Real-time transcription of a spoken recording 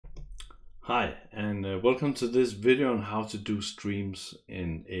Hi, and welcome to this video on how to do streams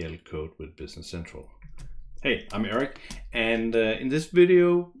in AL Code with Business Central. Hey, I'm Eric, and in this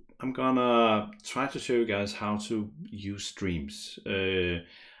video, I'm gonna try to show you guys how to use streams.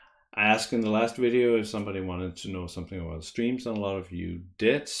 I asked in the last video if somebody wanted to know something about streams, and a lot of you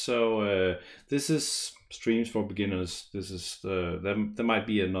did. So this is streams for beginners. This is there might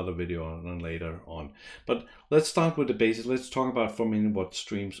be another video on later on, but let's start with the basics. Let's talk about for a minute what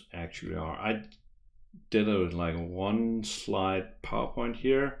streams actually are. I did like one slide PowerPoint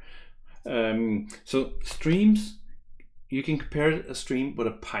here. So streams, you can compare a stream with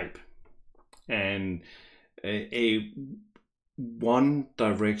a pipe, and a one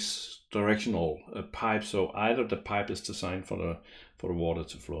directional pipe. So either the pipe is designed for the water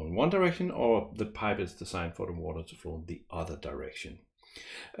to flow in one direction, or the pipe is designed for the water to flow in the other direction.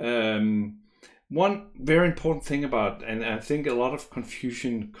 One very important thing about, and I think a lot of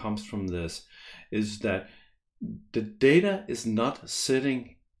confusion comes from this, is that the data is not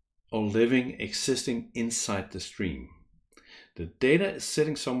sitting or living, existing inside the stream. The data is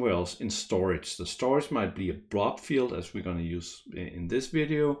sitting somewhere else in storage. The storage might be a blob field, as we're going to use in this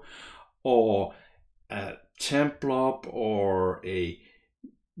video, or a temp blob, or a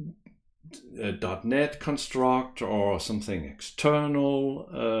 .NET construct, or something external,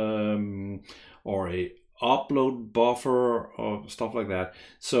 or a upload buffer, or stuff like that.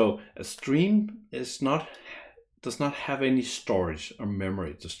 So a stream does not have any storage or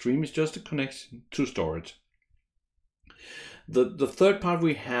memory. The stream is just a connection to storage. The third part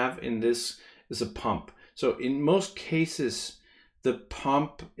we have in this is a pump. So in most cases, the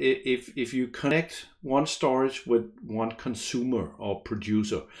pump, if you connect one storage with one consumer or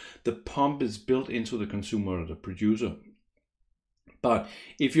producer, the pump is built into the consumer or the producer. But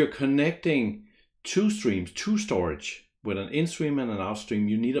if you're connecting two streams, two storage, with an in-stream and an out-stream,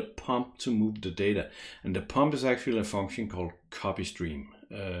 you need a pump to move the data. And the pump is actually a function called copy stream.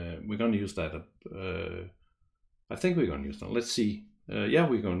 We're going to use that. I think we're going to use that. Let's see. Yeah,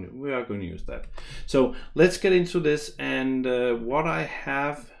 we are going to use that. So let's get into this. And what I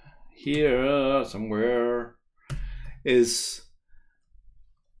have here somewhere is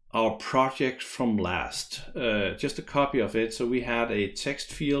our project from last. Just a copy of it. So we had a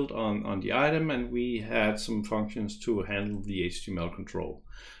text field on the item, and we had some functions to handle the HTML control.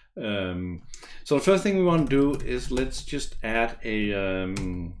 So the first thing we want to do is let's just add a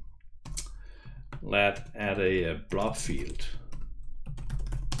blob field.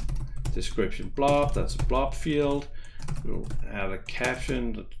 Description blob, that's a blob field. We'll add a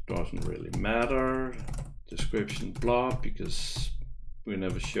caption, that doesn't really matter. Description blob, because we're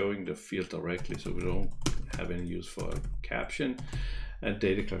never showing the field directly, so we don't have any use for a caption. And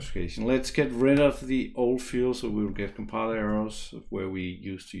data classification. Let's get rid of the old field, so we'll get compile errors where we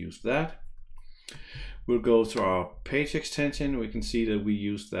used to use that. We'll go to our page extension. We can see that we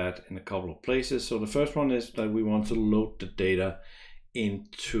use that in a couple of places. So the first one is that we want to load the data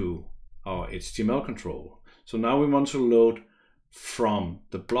into our HTML control. So now we want to load from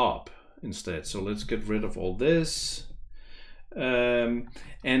the blob instead. So let's get rid of all this. And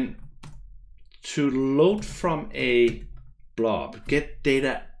to load from a blob, get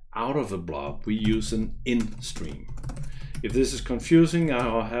data out of a blob, we use an in-stream. If this is confusing,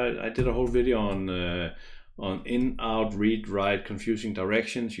 I did a whole video on in, out, read, write, confusing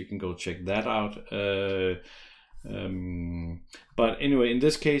directions. You can go check that out. But anyway, in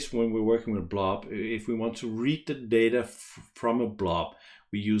this case, when we're working with a blob, if we want to read the data from a blob,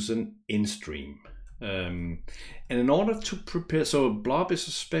 we use an in-stream. And in order to prepare, so a blob is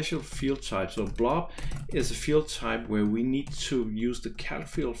a special field type. So a blob is a field type where we need to use the calc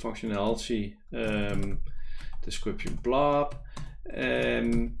field functionality, description blob,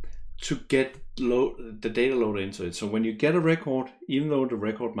 to get the data loaded into it. So when you get a record, even though the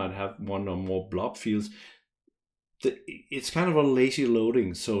record might have one or more blob fields, it's kind of a lazy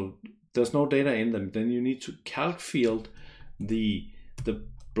loading. So there's no data in them. Then you need to calc field the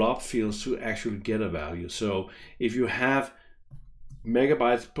blob fields to actually get a value. So if you have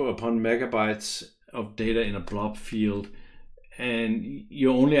megabytes upon megabytes of data in a blob field, and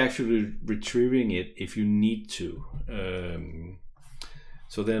you're only actually retrieving it if you need to,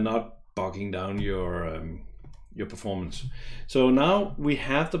 so they're not bogging down your performance. So now we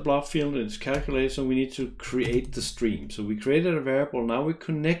have the blob field and it's calculated, so we need to create the stream. So we created a variable, now we're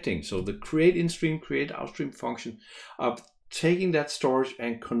connecting. So the create in-stream, create out-stream function are taking that storage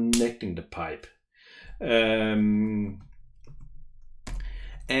and connecting the pipe. And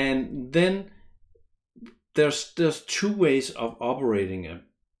then there's two ways of operating a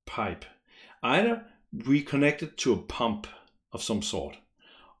pipe. Either we connect it to a pump of some sort,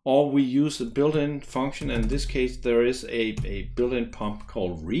 or we use a built-in function. In this case, there is a built-in pump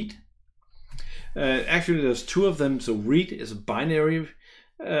called read. Actually, there's two of them. So read is a binary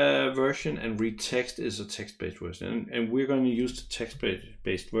version, and read text is a text-based version. And we're going to use the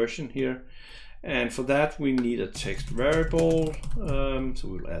text-based version here. And for that, we need a text variable. So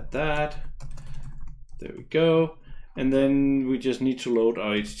we'll add that. There we go. And then we just need to load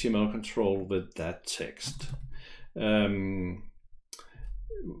our HTML control with that text.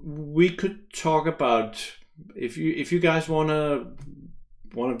 We could talk about, if you guys want a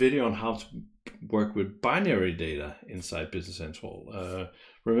video on how to work with binary data inside Business Central,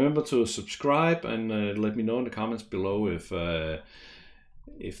 remember to subscribe and let me know in the comments below if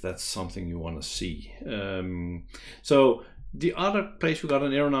that's something you want to see. So the other place we got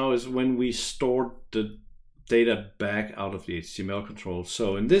an error now is when we store the data back out of the HTML control.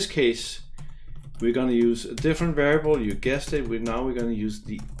 So in this case, we're going to use a different variable. You guessed it. We're going to use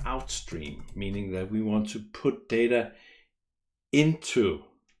the outstream, meaning that we want to put data into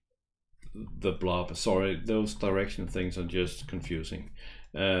the blob. Sorry, those direction things are just confusing.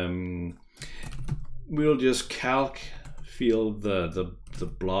 We'll just calc field the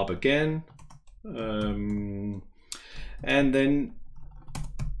blob again, and then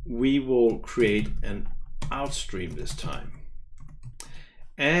we will create an outstream this time.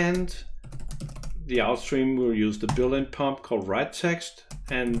 And the outstream will use the built-in pump called write text,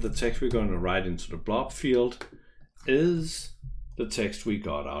 and the text we're going to write into the blob field is the text we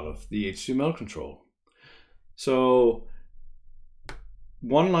got out of the HTML control. So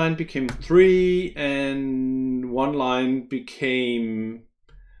one line became 3 and one line became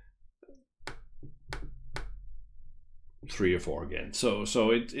 3 or 4 again. So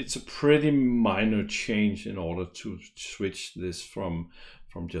it's a pretty minor change in order to switch this from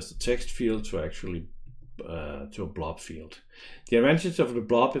just a text field to actually to a blob field. The advantage of the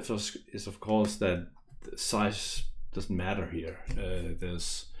blob is of course that the size doesn't matter here.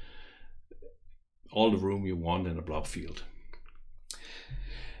 There's all the room you want in a blob field.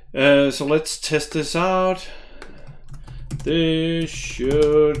 So let's test this out. This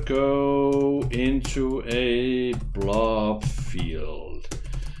should go into a blob field,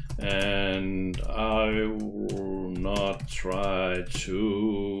 and I will not try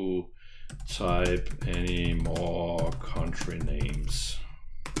to type any more country names.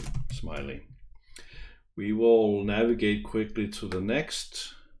 Smiley. We will navigate quickly to the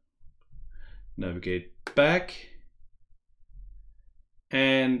next, navigate back,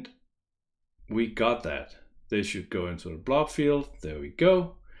 and we got that. They should go into the blob field. There we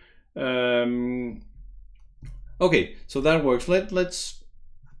go. Okay, so that works. Let's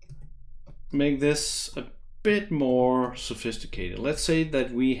make this a bit more sophisticated. Let's say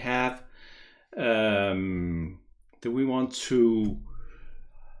that we have that we want to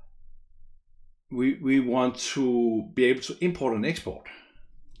be able to import and export.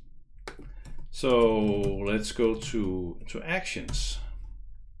 So let's go to actions.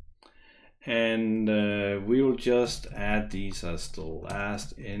 And we will just add these as the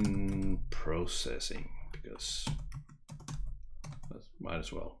last in processing, because that might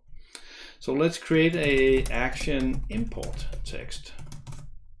as well. So let's create a action import text.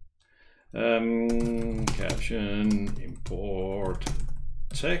 Caption import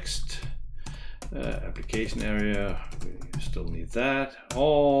text, application area, we still need that,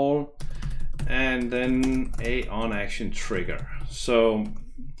 all, and then a on action trigger. So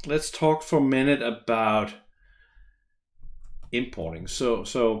let's talk for a minute about importing. So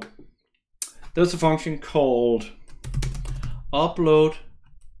there's a function called upload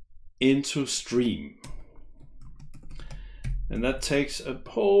into stream, and that takes a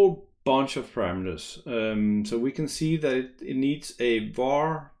whole bunch of parameters. So we can see that it needs a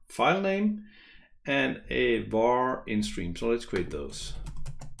var file name and a var in stream. So let's create those.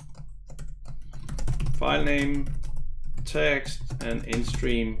 File name, text, and in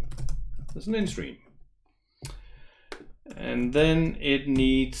stream. There's an in stream. And then it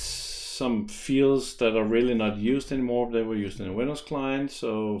needs some fields that are really not used anymore. They were used in a Windows client,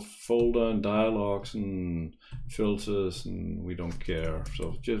 so folder and dialogues and filters, and we don't care.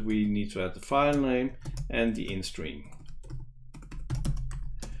 So just we need to add the file name and the in stream.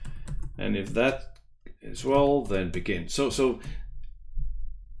 And if that is well, then begin. So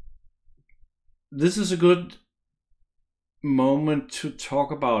this is a good moment to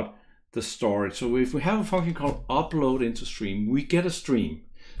talk about the storage. So if we have a function called upload into stream, we get a stream.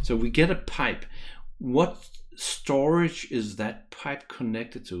 So we get a pipe. What storage is that pipe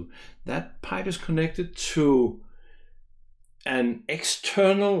connected to? That pipe is connected to an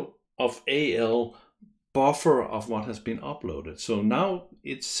external of AL buffer of what has been uploaded. So now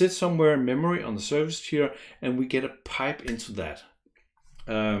it sits somewhere in memory on the service tier, and we get a pipe into that.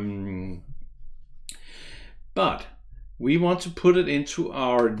 But we want to put it into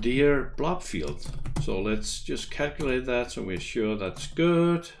our dear blob field. So let's just calculate that so we're sure that's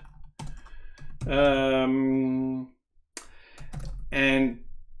good. And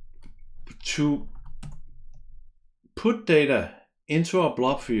to put data into our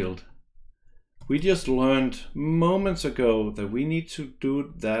blob field, we just learned moments ago that we need to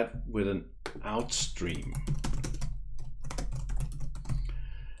do that with an outstream.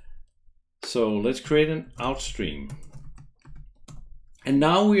 So let's create an outstream. And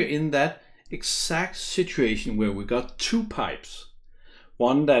now we're in that exact situation where we got two pipes.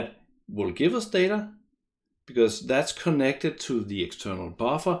 One that will give us data, because that's connected to the external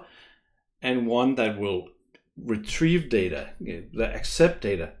buffer, and one that will retrieve data, that accept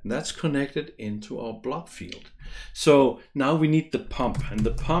data, that's connected into our blob field. So now we need the pump, and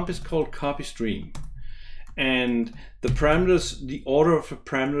the pump is called copy stream. And the parameters, the order of the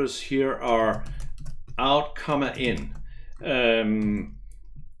parameters here are out, comma, in.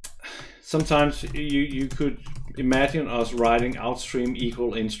 Sometimes you could imagine us writing outstream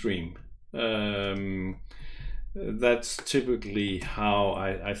equal instream. That's typically how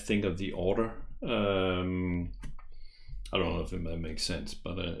I think of the order. I don't know if that makes sense,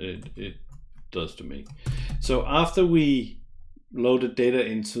 but it does to me. So after we loaded data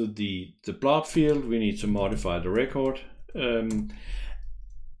into the blob field, we need to modify the record. And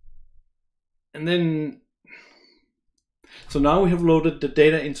then, so now we have loaded the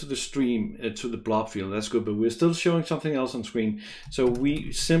data into the stream, to the blob field. That's good, but we're still showing something else on screen. So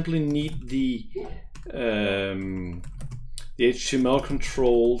we simply need the HTML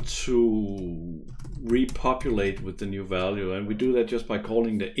control to repopulate with the new value, and we do that just by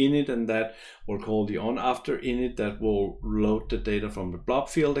calling the init, and that will call the onAfter init that will load the data from the blob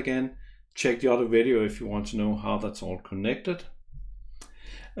field again. Check the other video if you want to know how that's all connected.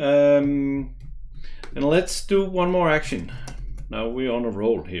 And let's do one more action. Now we're on a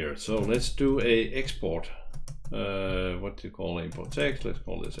roll here, so let's do a export. What do you call import text? Let's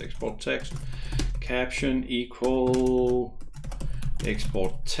call this export text. Caption equal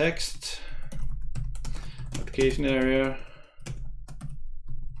export text. Application area.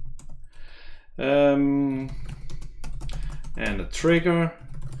 And a trigger.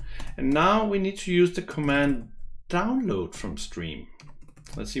 And now we need to use the command download from stream.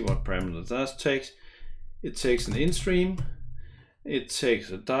 Let's see what parameter that takes. It takes an in-stream. It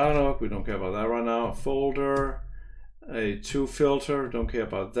takes a dialog. We don't care about that right now. A folder. A to filter. Don't care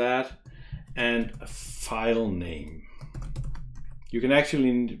about that. And a file name. You can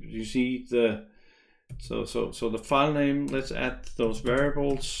actually, you see the, so the file name, let's add those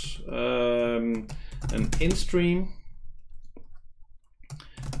variables. An in-stream.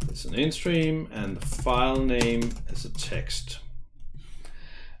 It's an in-stream, and the file name is a text.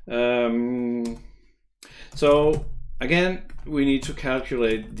 So again, we need to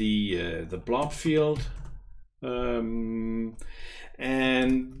calculate the blob field, and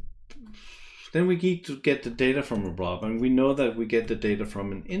then we need to get the data from a blob, and we know that we get the data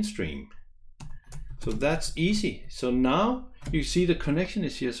from an in-stream. So that's easy. So now you see the connection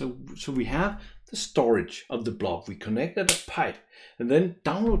is here. So we have the storage of the blob. We connected a pipe, and then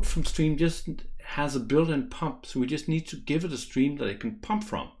download from stream just has a built-in pump. So we just need to give it a stream that it can pump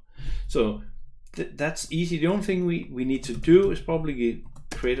from. So that's easy. The only thing we need to do is probably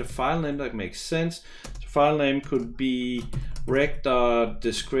create a file name that makes sense. The file name could be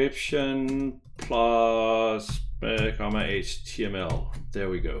rec.description plus HTML. There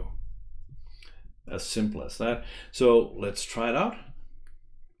we go. As simple as that. So let's try it out.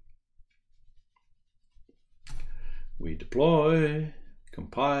 We deploy,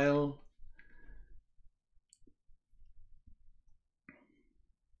 compile.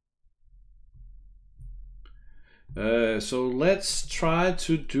 So let's try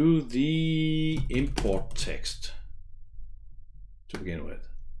to do the import text to begin with.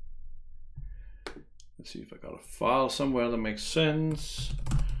 Let's see if I got a file somewhere that makes sense.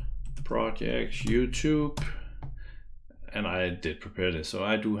 Projects, YouTube, and I did prepare this. So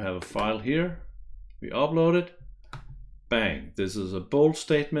I do have a file here. We upload it. Bang, this is a bold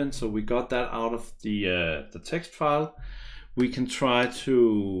statement. So we got that out of the text file. We can try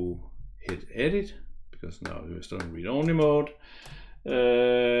to hit edit, because now we're still in read-only mode.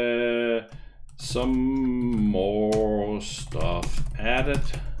 Some more stuff added,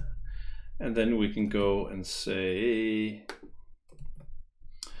 and then we can go and say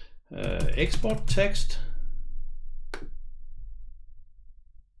export text,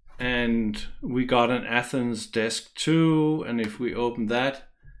 and we got an Athens desk too. And if we open that,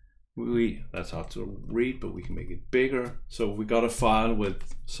 that's hard to read, but we can make it bigger. So we got a file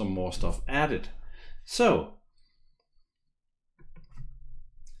with some more stuff added. So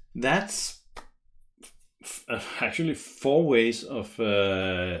that's actually 4 ways of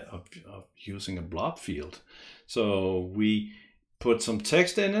using a blob field. So we put some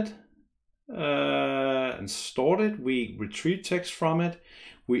text in it and stored it. We retrieved text from it.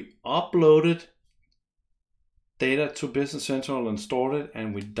 We uploaded data to Business Central and stored it,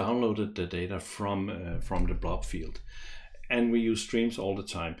 and we downloaded the data from the blob field. And we use streams all the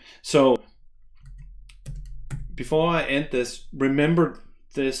time. So before I end this, remember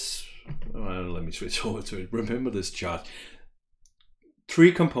this. Let me switch over to it. Remember this chart.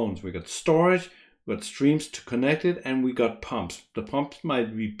 3 components. We got storage, we got streams to connect it, and we got pumps. The pumps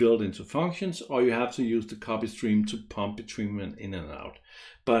might be built into functions, or you have to use the copy stream to pump between them in and out.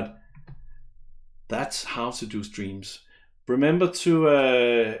 But that's how to do streams. Remember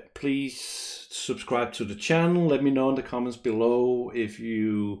to please subscribe to the channel. Let me know in the comments below if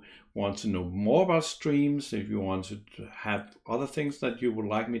you want to know more about streams, if you want to have other things that you would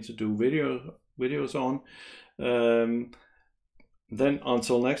like me to do videos on. Then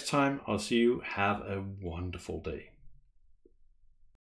until next time, I'll see you. Have a wonderful day.